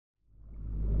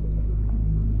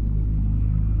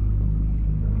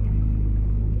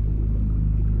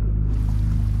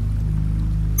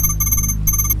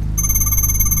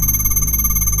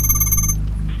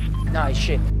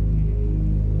shit.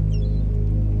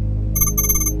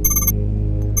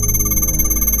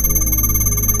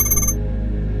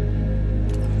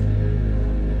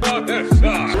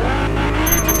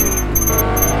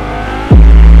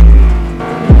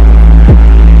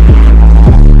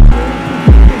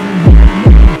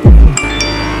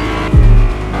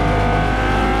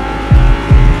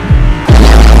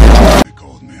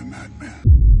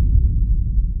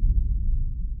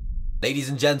 Ladies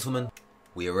and gentlemen,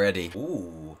 we are ready.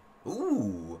 Ooh.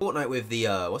 Ooh. Fortnite with the,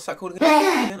 what's that called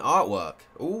again? Artwork.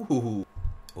 Ooh.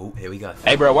 Ooh, here we go.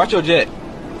 Hey, bro, watch your jet.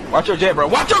 Watch your jet, bro.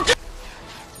 Watch your jet!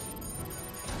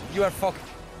 You are fucking...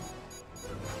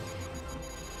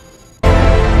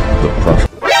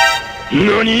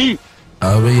 NANI?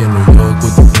 I'll be in New York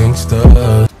with the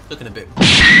gangsters. Looking a bit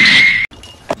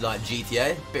like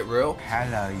GTA, bit real.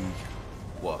 Hello.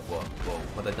 What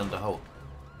have they done to hold?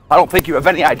 I don't think you have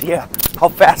any idea how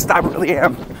fast I really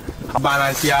am.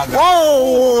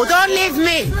 Whoa! Don't leave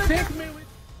me!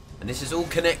 And this is all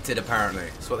connected, apparently.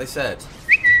 That's what they said.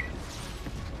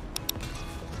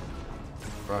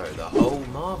 Bro, the whole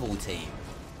Marvel team.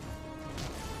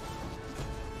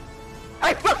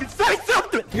 Hey, fucking say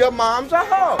something! Your mom's a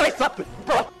hoe! Say something,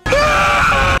 bro!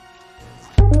 That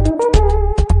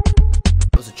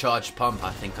was a charged pump,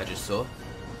 I think I just saw.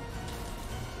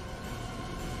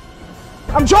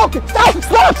 I'm joking! Stop!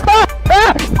 Stop! Stop!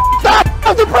 Stop! Stop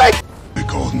the brake! They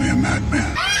called me a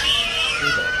madman.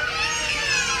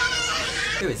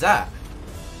 Who is that?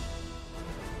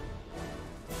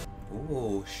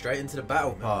 Ooh, straight into the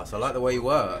battle pass. I like the way you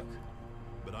work.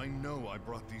 But I know I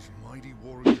brought these mighty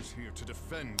warriors here to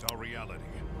defend our reality.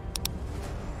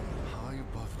 High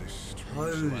above this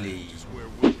strange land is where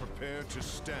we're prepared to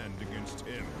stand against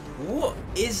him. What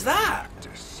is that? The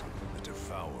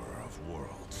devourer of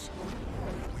worlds.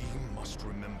 We must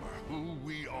remember who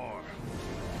we are.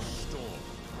 Storm,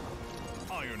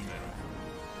 Iron Man,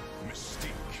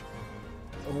 Mystique,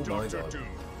 Oh my Dr. god. Doom,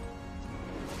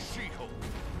 She-Hulk,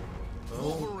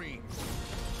 Oh. Wolverine,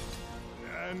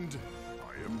 and I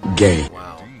am Gay.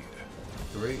 Wow. indeed.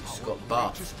 Groot's got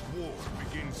buff. Greatest war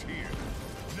begins here.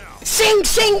 Now, Sing,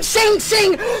 sing, sing,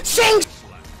 sing, sing!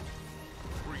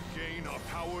 regain our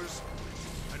powers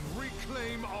and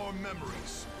reclaim our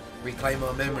memories. Reclaim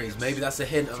our memories. Maybe that's a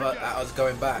hint of us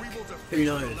going back. We will Who defeat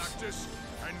knows? Galactus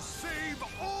and save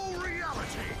all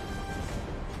reality.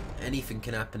 Anything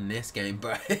can happen in this game,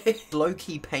 bro.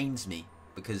 Low-key pains me.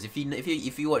 Because if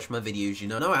you watch my videos, you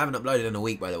know. No, I haven't uploaded in a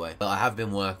week, by the way. But I have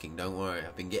been working, don't worry.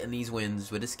 I've been getting these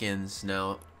wins with the skins.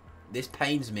 Now, this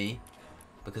pains me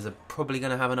because I'm probably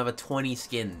going to have another 20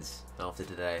 skins after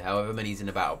today. However many's in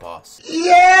the battle pass.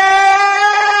 Yeah!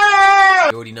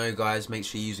 You already know, guys. Make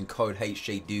sure you're using code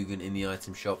HJDoogan in the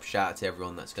item shop. Shout out to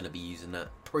everyone that's going to be using that.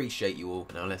 Appreciate you all.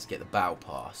 Now, let's get the battle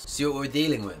pass. See what we're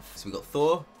dealing with. So we got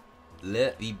Thor,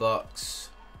 Lit, V-Bucks,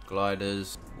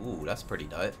 gliders. Ooh, that's pretty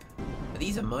dope. Are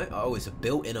these emote? Oh, it's a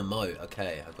built-in emote.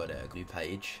 Okay, I got it. A new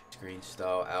page. Screen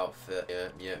style, outfit.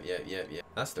 Yeah.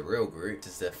 That's the real Groot.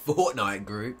 This is the Fortnite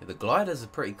Groot. The gliders are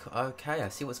pretty okay. I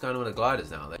see what's going on with the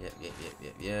gliders now.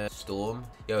 Yeah. Storm.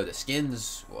 Yo, the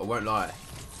skins, I won't lie.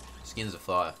 Skins are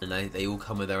fire. And they all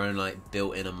come with their own, like,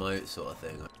 built-in emote sort of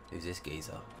thing. Who's this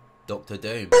geezer? Dr.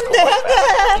 Doom.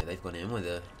 Yeah, they've gone in with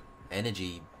the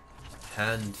energy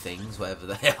hand things, whatever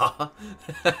they are.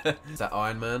 Is that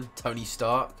Iron Man? Tony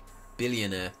Stark?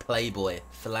 Billionaire, playboy,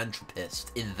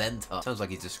 philanthropist, inventor. Sounds like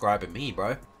he's describing me,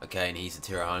 bro. Okay, and he's a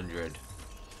tier 100.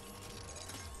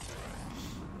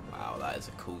 Wow, that is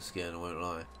a cool skin, I won't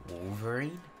lie.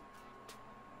 Wolverine?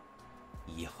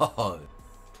 Yo.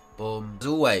 Boom. As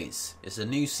always, it's a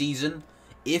new season.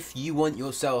 If you want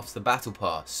yourself the battle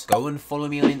pass, go and follow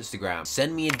me on Instagram.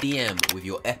 Send me a DM with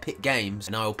your epic games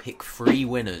and I'll pick 3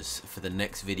 winners for the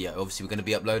next video. Obviously, we're going to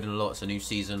be uploading a lot. It's a new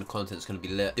season. The content's going to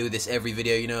be lit. Do this every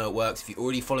video. You know it works. If you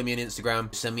already follow me on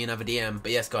Instagram, send me another DM.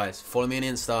 But yes, guys, follow me on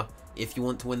Insta if you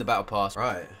want to win the battle pass.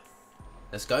 Right.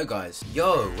 Let's go, guys.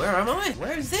 Yo, where am I?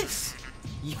 Where is this?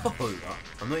 Yo, I'm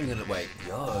not even going to wait.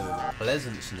 Yo,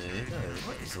 Pleasance new. Yo,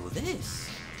 what is all this?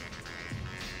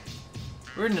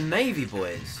 We're in the Navy,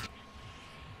 boys.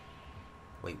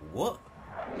 Wait, what?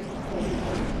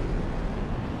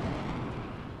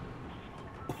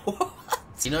 What?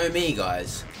 You know me,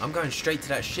 guys. I'm going straight to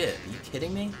that ship. Are you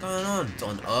kidding me? What's going on? What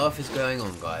on earth is going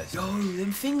on, guys? Yo,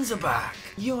 them things are back.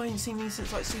 Yo, I ain't seen these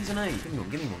since like season 8. Give me one,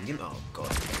 give me one, give me. Oh,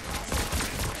 God.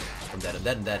 I'm dead, I'm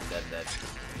dead, I'm dead, I'm dead, I'm dead.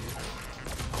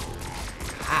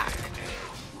 Hack.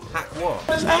 Hack what?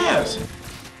 His ass!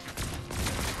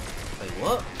 Wait,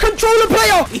 what? Controller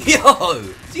player! Yo!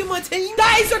 Is he on my team?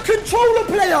 That is a controller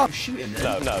player! Shoot him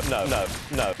then. No.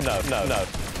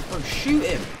 Oh, shoot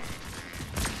him.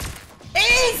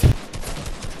 please?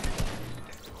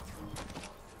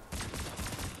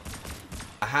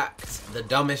 I hacked the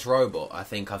dumbest robot I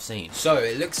think I've seen. So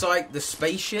it looks like the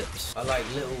spaceships are like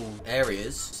little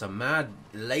areas. Some mad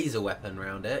laser weapon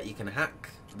around it. You can hack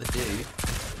the dude.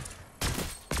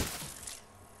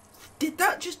 Did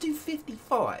that just do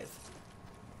 55?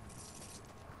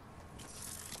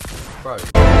 Bro.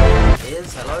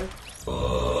 Ears, hello?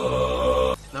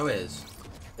 No ears.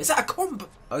 Is that a combo?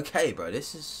 Okay, bro,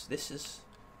 this is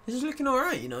looking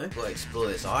alright, you know? Gotta explore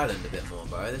this island a bit more,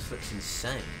 bro. This looks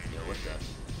insane. Yo, what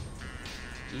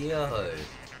the? Yo.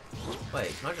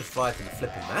 Wait, can I just fly to the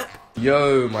flipping map?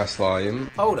 Yo, my slime.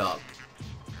 Hold up.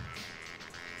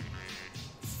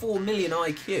 4 million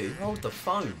IQ? Hold the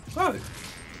phone. Bro.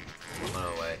 Oh,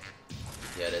 no, wait.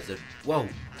 Yeah, there's a... Whoa.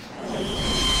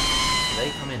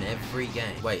 They come in every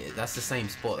game. Wait, that's the same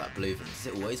spot, that blue thing. Does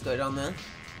it always go down there?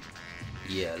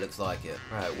 Yeah, looks like it.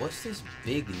 Right, what's this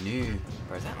big new...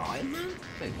 Bro, is that Iron Man?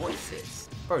 Wait, what is this?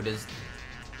 Bro, there's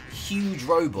huge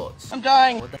robots. I'm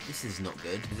dying. What the... This is not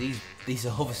good. These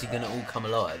are obviously going to all come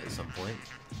alive at some point.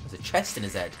 There's a chest in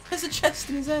his head. There's a chest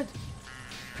in his head.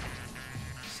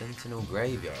 Sentinel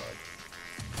Graveyard.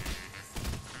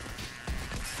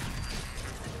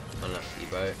 Unlucky,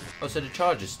 bro. Oh, so the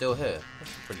charger's still here.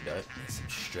 That's pretty dope. There's some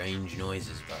strange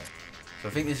noises, bro. So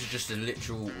I think this is just a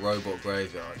literal robot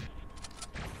graveyard.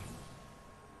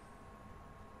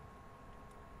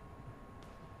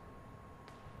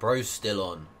 Bro's still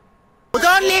on.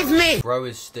 Don't leave me. Bro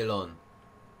is still on.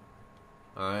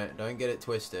 Alright, don't get it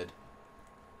twisted.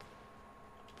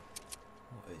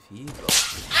 What have you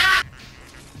got?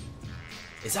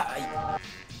 Is that a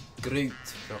Groot?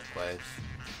 Shockwaves.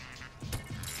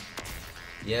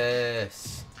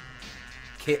 Yes.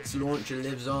 Kit's launcher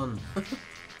lives on.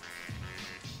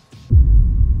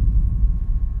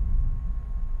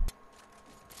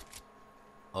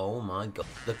 Oh my god.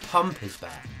 The pump is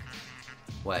back.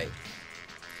 Wait.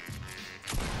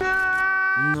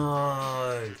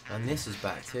 No. And this is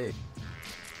back too.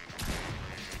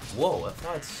 Whoa, I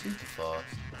fired super fast.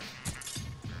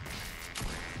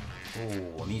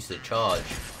 Oh, I'm used to the charge.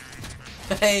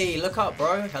 Hey, look up,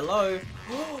 bro. Hello.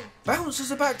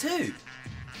 Bouncers are back too.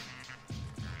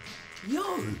 Yo.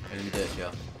 Let me do it,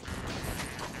 Joe.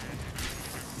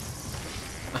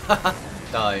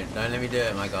 Don't let me do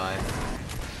it, my guy.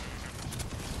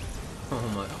 Oh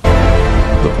my god.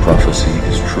 The prophecy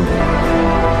is true.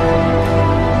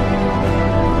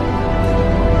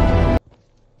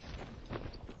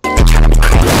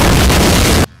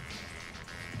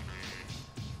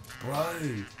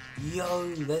 Bro,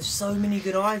 yo, there's so many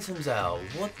good items out.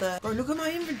 What the? Bro, look at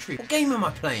my inventory. What game am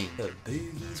I playing? The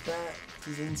Boogie's back.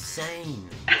 This is insane.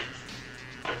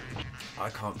 I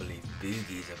can't believe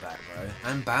Boogies are back, bro.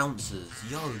 And Bouncers.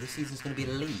 Yo, this season's gonna be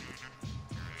the lead.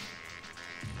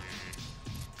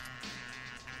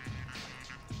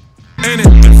 I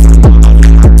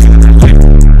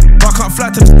can't fly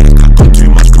to got too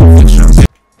much convictions.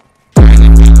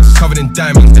 Covered in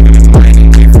diamonds,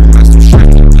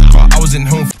 I was in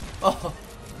home. Oh,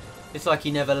 it's like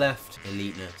he never left.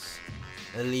 Eliteness.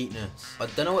 Eliteness. I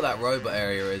don't know what that robot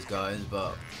area is, guys,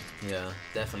 but yeah,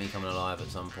 definitely coming alive at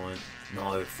some point.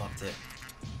 No, fucked it.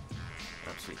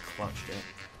 Absolutely clutched it.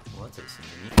 Well, that took some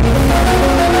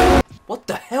minutes. What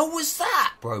the hell was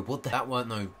that? Bro, what the... That weren't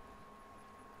no...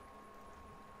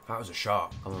 That was a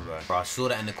shark. Come on, bro. Bro, I saw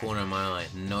that in the corner of my eye.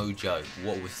 No joke.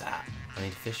 What was that? I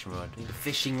need a fishing rod. I need a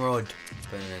fishing rod.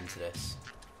 Put an end to this.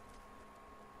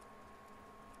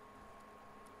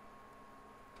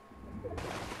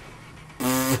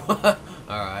 Alright.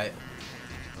 Alright,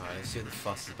 let's see what the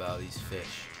fuss is about these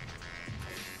fish.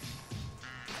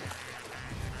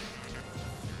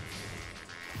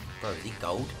 Bro, is he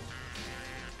gold?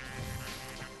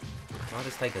 Can I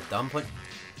just take a dump on...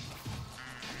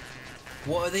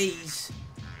 What are these?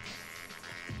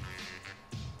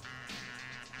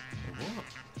 What?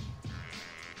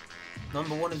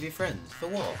 Number one of your friends? For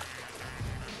what?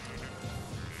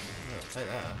 Oh, take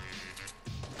that.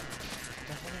 What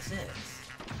the hell is this?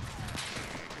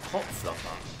 Hot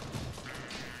flopper.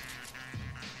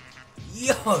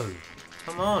 Yo!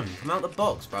 Come on, come out the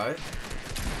box, bro.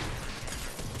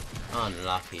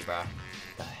 Unlucky, bro.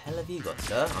 The hell have you got,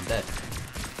 sir? I'm dead.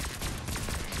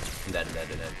 I'm dead, I'm dead,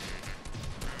 I'm dead.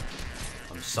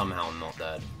 I'm somehow not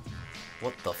dead.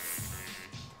 What the f...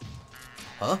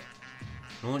 Huh?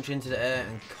 Launch into the air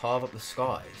and carve up the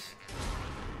skies.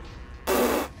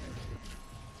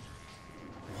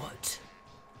 What?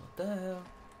 What the hell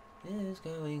is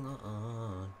going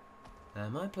on?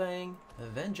 Am I playing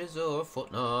Avengers or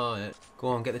Fortnite? Go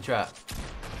on, get the trap.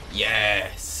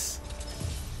 Yes!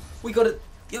 We got it!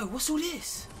 Yo, what's all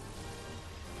this?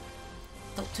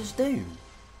 Doctor's Doom.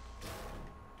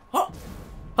 Oh!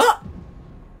 Ah!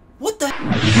 What the?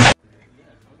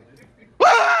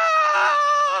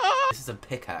 This is a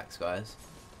pickaxe, guys.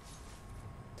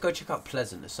 Let's go check out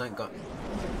Pleasant. There's something got.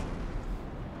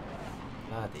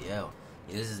 Bloody hell.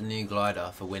 Yeah, this is a new glider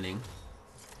for winning.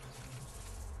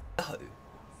 Oh.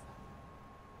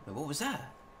 Wait, what was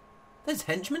that? There's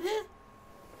henchmen here?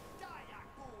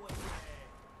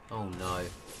 Oh no.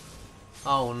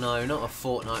 Oh no, not a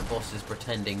Fortnite boss is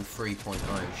pretending 3.0.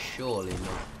 Surely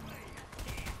not.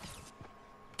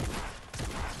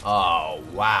 Oh,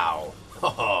 wow.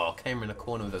 Oh, came in the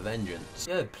corner with a vengeance.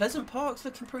 Yo, Pleasant Park's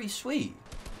looking pretty sweet.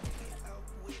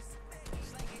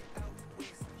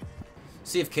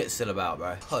 See if Kit's still about,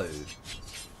 bro. Ho.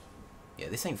 Yeah,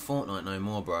 this ain't Fortnite no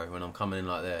more, bro, when I'm coming in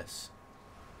like this.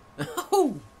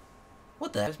 Oh!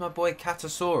 What the heck? Where's my boy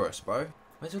Catasaurus, bro?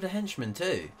 Where's all the henchmen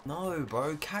too? No,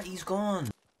 bro, Catty's gone.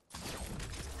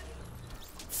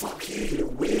 Fuck you, you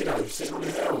weirdo, sit on the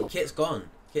hill. Kit's gone.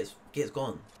 Kit's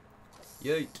gone.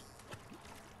 Yeet.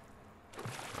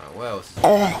 Alright, what else is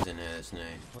in here that's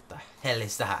new? What the hell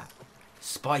is that?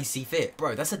 Spicy fish.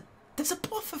 Bro, that's a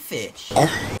puffer fish.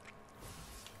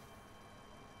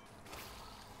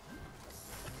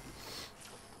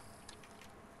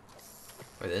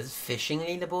 Bro, there's fishing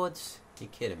leaderboards? You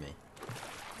kidding me?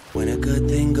 When a good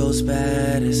thing goes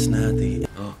bad, it's not the...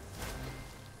 Oh.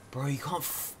 Bro, you can't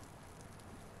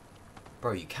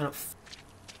Bro, you cannot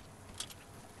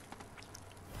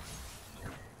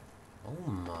Oh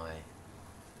my.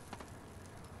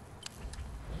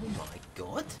 Oh my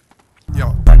god.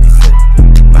 Yo, Need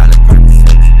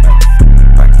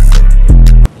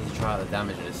to try out the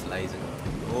damage of this laser gun.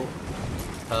 Oh,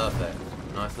 perfect.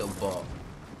 Nice little bot.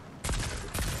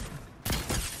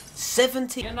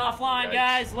 70. Getting offline,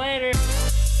 guys. Later.